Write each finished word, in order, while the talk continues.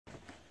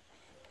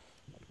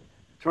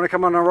you want to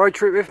come on a road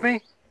trip with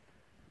me?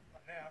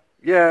 Not now.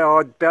 Yeah,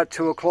 about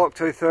 2 o'clock,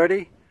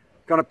 2:30.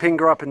 Gonna ping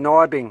her up in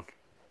Nibing.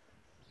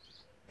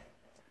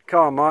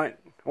 Come on, mate.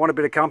 I want a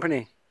bit of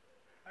company.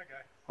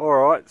 Okay.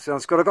 Alright,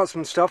 sounds good. I've got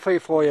some stuff here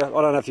for you. I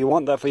don't know if you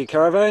want that for your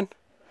caravan.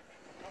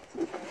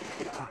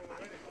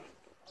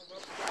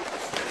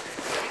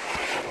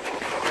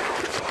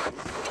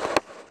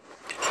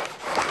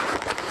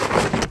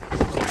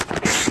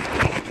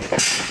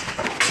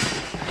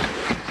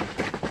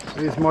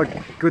 Here's my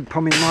good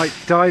Pommy mate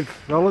Dave,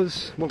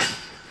 fellas. Look,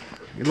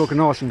 you're looking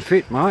nice and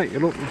fit, mate.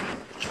 You're looking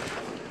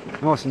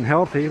nice and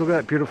healthy. Look at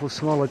that beautiful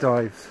smile of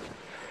Dave's.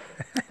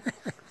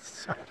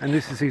 And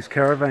this is his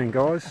caravan,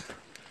 guys.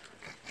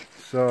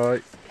 So,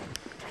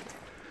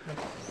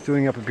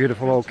 doing up a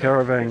beautiful old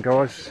caravan,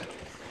 guys.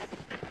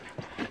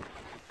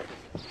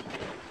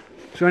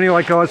 So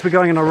anyway, guys, we're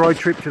going on a road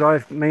trip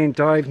today. Me and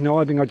Dave,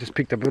 Nibing. I just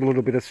picked up a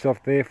little bit of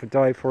stuff there for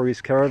Dave for his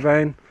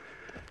caravan.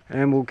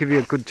 And we'll give you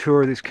a good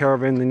tour of this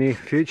caravan in the near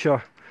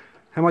future.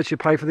 How much you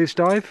pay for this,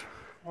 Dave?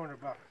 $400.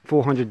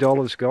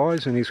 $400,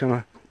 guys, and he's going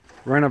to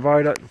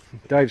renovate it.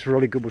 Dave's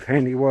really good with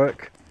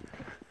handiwork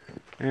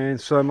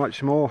and so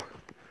much more.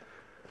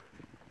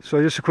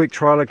 So just a quick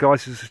trailer,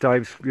 guys. This is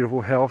Dave's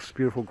beautiful house,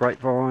 beautiful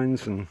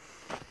grapevines and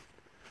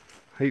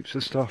heaps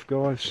of stuff,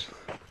 guys.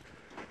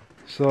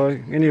 So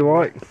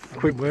anyway,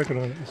 quick Working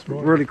on it this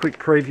morning. really quick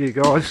preview,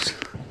 guys.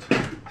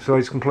 So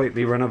he's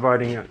completely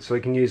renovating it, so he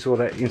can use all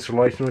that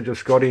insulation I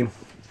just got him.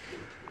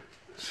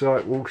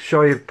 So we'll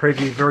show you the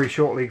preview very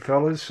shortly,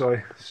 fellas, so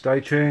stay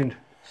tuned.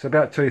 It's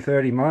about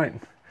 2:30, mate.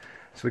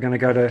 So we're going to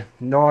go to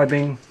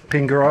Nibing,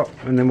 ping her up,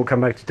 and then we'll come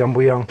back to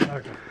Dumbleyong.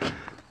 Okay.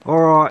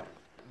 Alright,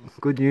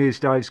 good news,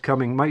 Dave's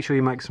coming. Make sure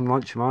you make some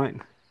lunch, mate.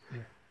 Yeah.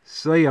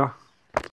 See ya.